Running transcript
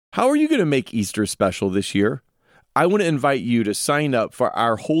How are you going to make Easter special this year? I want to invite you to sign up for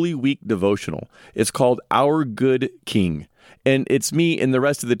our Holy Week devotional. It's called Our Good King, and it's me and the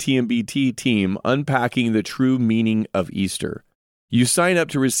rest of the TMBT team unpacking the true meaning of Easter. You sign up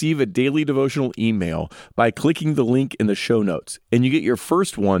to receive a daily devotional email by clicking the link in the show notes, and you get your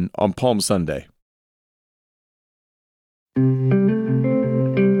first one on Palm Sunday.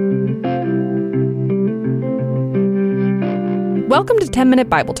 Welcome to 10-Minute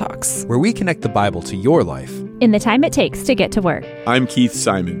Bible Talks, where we connect the Bible to your life in the time it takes to get to work. I'm Keith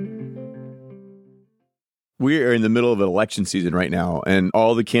Simon. We are in the middle of an election season right now, and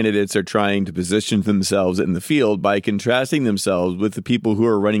all the candidates are trying to position themselves in the field by contrasting themselves with the people who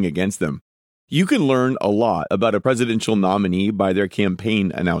are running against them. You can learn a lot about a presidential nominee by their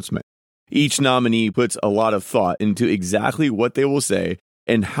campaign announcement. Each nominee puts a lot of thought into exactly what they will say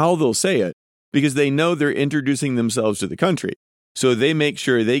and how they'll say it, because they know they're introducing themselves to the country. So they make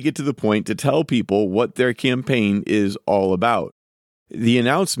sure they get to the point to tell people what their campaign is all about. The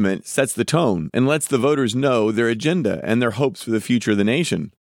announcement sets the tone and lets the voters know their agenda and their hopes for the future of the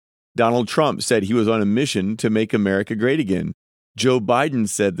nation. Donald Trump said he was on a mission to make America great again. Joe Biden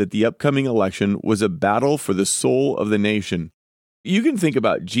said that the upcoming election was a battle for the soul of the nation. You can think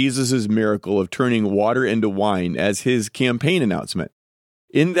about Jesus' miracle of turning water into wine as his campaign announcement.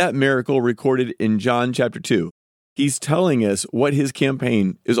 In that miracle recorded in John chapter 2, he's telling us what his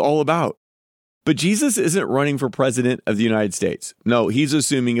campaign is all about. But Jesus isn't running for president of the United States. No, he's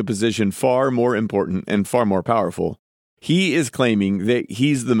assuming a position far more important and far more powerful. He is claiming that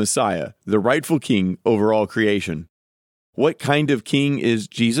he's the Messiah, the rightful king over all creation. What kind of king is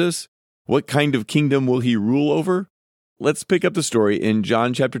Jesus? What kind of kingdom will he rule over? Let's pick up the story in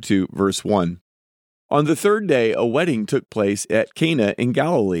John chapter 2, verse 1. On the third day, a wedding took place at Cana in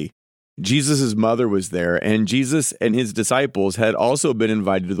Galilee. Jesus' mother was there, and Jesus and his disciples had also been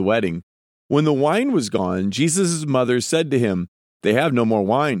invited to the wedding. When the wine was gone, Jesus' mother said to him, "They have no more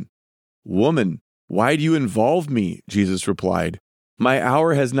wine." "Woman, why do you involve me?" Jesus replied. "My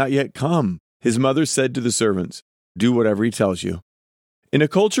hour has not yet come." His mother said to the servants, "Do whatever he tells you." In a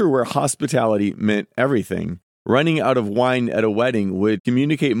culture where hospitality meant everything, running out of wine at a wedding would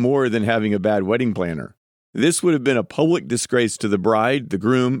communicate more than having a bad wedding planner. This would have been a public disgrace to the bride, the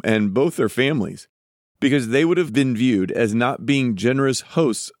groom, and both their families, because they would have been viewed as not being generous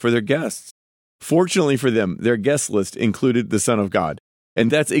hosts for their guests. Fortunately for them, their guest list included the Son of God, and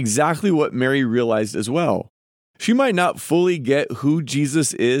that's exactly what Mary realized as well. She might not fully get who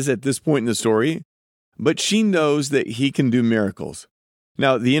Jesus is at this point in the story, but she knows that he can do miracles.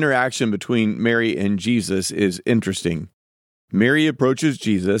 Now, the interaction between Mary and Jesus is interesting. Mary approaches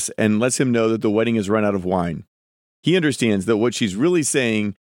Jesus and lets him know that the wedding has run out of wine. He understands that what she's really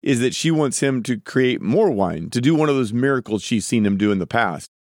saying is that she wants him to create more wine, to do one of those miracles she's seen him do in the past.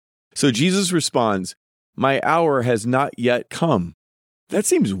 So Jesus responds, "My hour has not yet come." That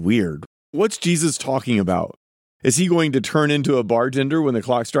seems weird. What's Jesus talking about? Is he going to turn into a bartender when the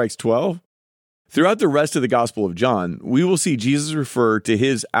clock strikes 12? Throughout the rest of the Gospel of John, we will see Jesus refer to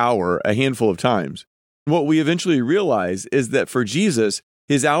his hour a handful of times. What we eventually realize is that for Jesus,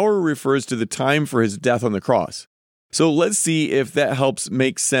 his hour refers to the time for his death on the cross. So let's see if that helps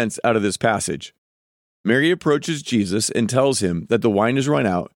make sense out of this passage. Mary approaches Jesus and tells him that the wine has run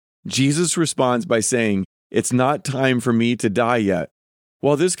out. Jesus responds by saying, "It's not time for me to die yet."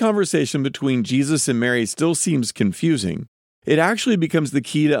 While this conversation between Jesus and Mary still seems confusing, it actually becomes the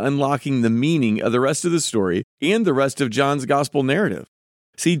key to unlocking the meaning of the rest of the story and the rest of John's gospel narrative.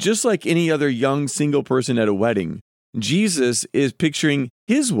 See, just like any other young single person at a wedding, Jesus is picturing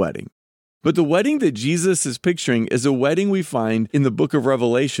his wedding. But the wedding that Jesus is picturing is a wedding we find in the book of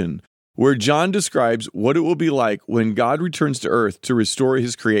Revelation, where John describes what it will be like when God returns to earth to restore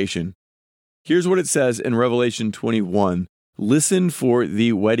his creation. Here's what it says in Revelation 21. Listen for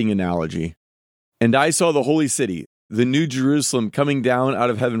the wedding analogy. "And I saw the holy city, the new Jerusalem, coming down out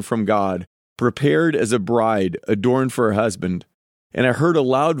of heaven from God, prepared as a bride adorned for her husband. And I heard a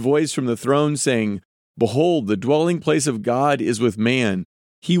loud voice from the throne saying, 'Behold, the dwelling place of God is with man.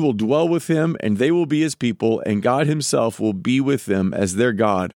 He will dwell with him, and they will be his people, and God himself will be with them as their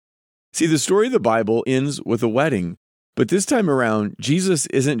God.'" See, the story of the Bible ends with a wedding. But this time around, Jesus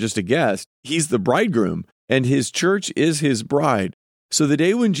isn't just a guest. He's the bridegroom, and his church is his bride. So the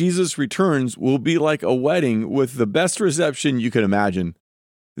day when Jesus returns will be like a wedding with the best reception you can imagine.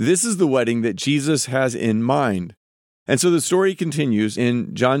 This is the wedding that Jesus has in mind. And so the story continues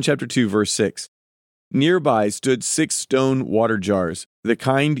in John chapter 2, verse 6. Nearby stood 6 stone water jars, the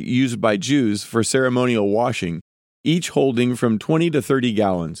kind used by Jews for ceremonial washing, each holding from 20 to 30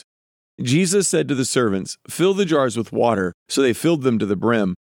 gallons. Jesus said to the servants, "Fill the jars with water," so they filled them to the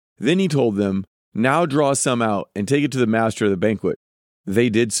brim. Then he told them, "Now draw some out and take it to the master of the banquet." They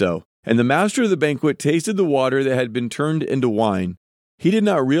did so. And the master of the banquet tasted the water that had been turned into wine. He did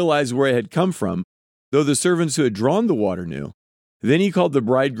not realize where it had come from, though the servants who had drawn the water knew. Then he called the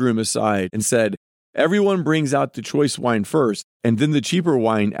bridegroom aside and said, "Everyone brings out the choice wine first, and then the cheaper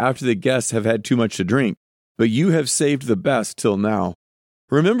wine after the guests have had too much to drink. But you have saved the best till now."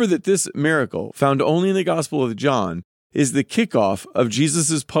 Remember that this miracle, found only in the Gospel of John, is the kickoff of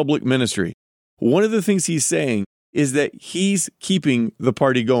Jesus' public ministry. One of the things he's saying is that he's keeping the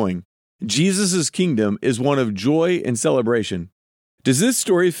party going. Jesus' kingdom is one of joy and celebration. Does this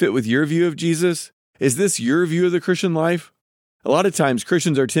story fit with your view of Jesus? Is this your view of the Christian life? A lot of times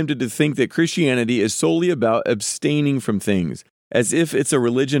Christians are tempted to think that Christianity is solely about abstaining from things, as if it's a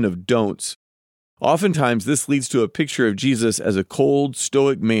religion of don'ts. Oftentimes this leads to a picture of Jesus as a cold,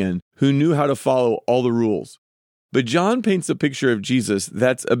 stoic man who knew how to follow all the rules. But John paints a picture of Jesus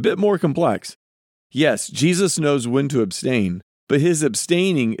that's a bit more complex. Yes, Jesus knows when to abstain, but his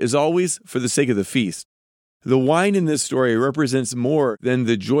abstaining is always for the sake of the feast. The wine in this story represents more than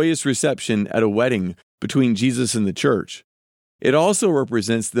the joyous reception at a wedding between Jesus and the church. It also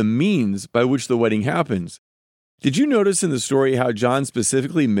represents the means by which the wedding happens. Did you notice in the story how John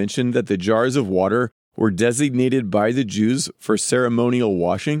specifically mentioned that the jars of water were designated by the Jews for ceremonial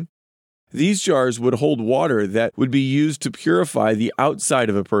washing? These jars would hold water that would be used to purify the outside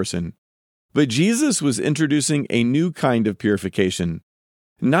of a person. But Jesus was introducing a new kind of purification,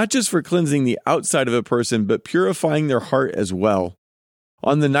 not just for cleansing the outside of a person, but purifying their heart as well.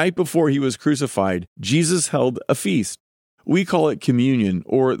 On the night before he was crucified, Jesus held a feast. We call it communion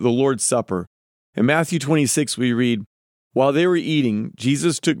or the Lord's Supper. In Matthew 26, we read, "While they were eating,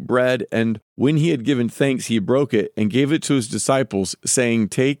 Jesus took bread, and when he had given thanks, he broke it and gave it to his disciples, saying,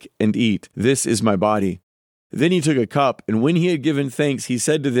 'Take and eat. This is my body.' Then he took a cup, and when he had given thanks, he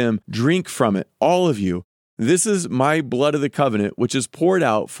said to them, 'Drink from it, all of you. This is my blood of the covenant, which is poured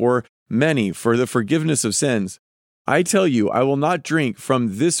out for many for the forgiveness of sins. I tell you, I will not drink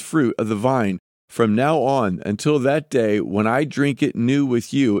from this fruit of the vine from now on until that day when I drink it new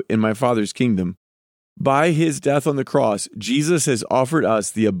with you in my Father's kingdom.'" By his death on the cross, Jesus has offered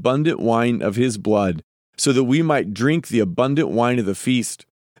us the abundant wine of his blood so that we might drink the abundant wine of the feast.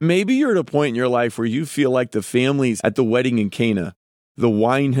 Maybe you're at a point in your life where you feel like the families at the wedding in Cana. The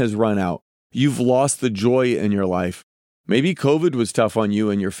wine has run out. You've lost the joy in your life. Maybe COVID was tough on you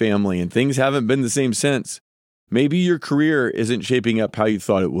and your family, and things haven't been the same since. Maybe your career isn't shaping up how you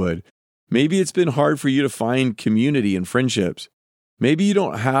thought it would. Maybe it's been hard for you to find community and friendships. Maybe you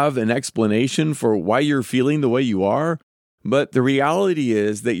don't have an explanation for why you're feeling the way you are, but the reality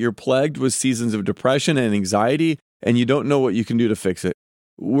is that you're plagued with seasons of depression and anxiety, and you don't know what you can do to fix it.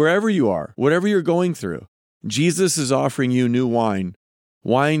 Wherever you are, whatever you're going through, Jesus is offering you new wine.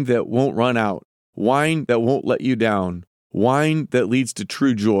 Wine that won't run out. Wine that won't let you down. Wine that leads to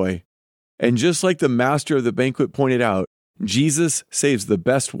true joy. And just like the master of the banquet pointed out, Jesus saves the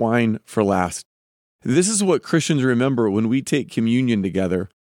best wine for last. This is what Christians remember when we take communion together.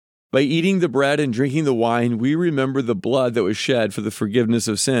 By eating the bread and drinking the wine, we remember the blood that was shed for the forgiveness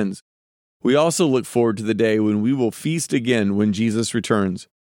of sins. We also look forward to the day when we will feast again when Jesus returns.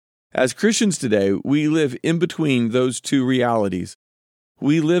 As Christians today, we live in between those two realities.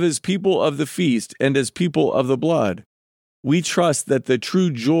 We live as people of the feast and as people of the blood. We trust that the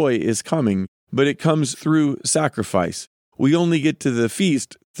true joy is coming, but it comes through sacrifice. We only get to the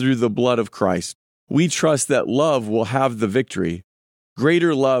feast through the blood of Christ. We trust that love will have the victory.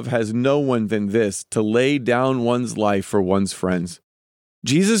 Greater love has no one than this, to lay down one's life for one's friends.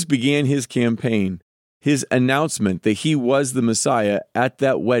 Jesus began his campaign, his announcement that he was the Messiah at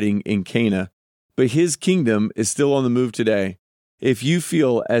that wedding in Cana. But his kingdom is still on the move today. If you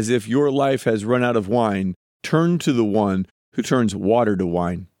feel as if your life has run out of wine, turn to the one who turns water to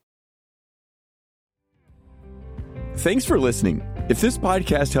wine. Thanks for listening. If this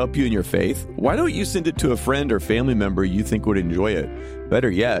podcast helped you in your faith, why don't you send it to a friend or family member you think would enjoy it?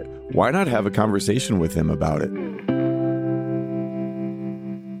 Better yet, why not have a conversation with them about it?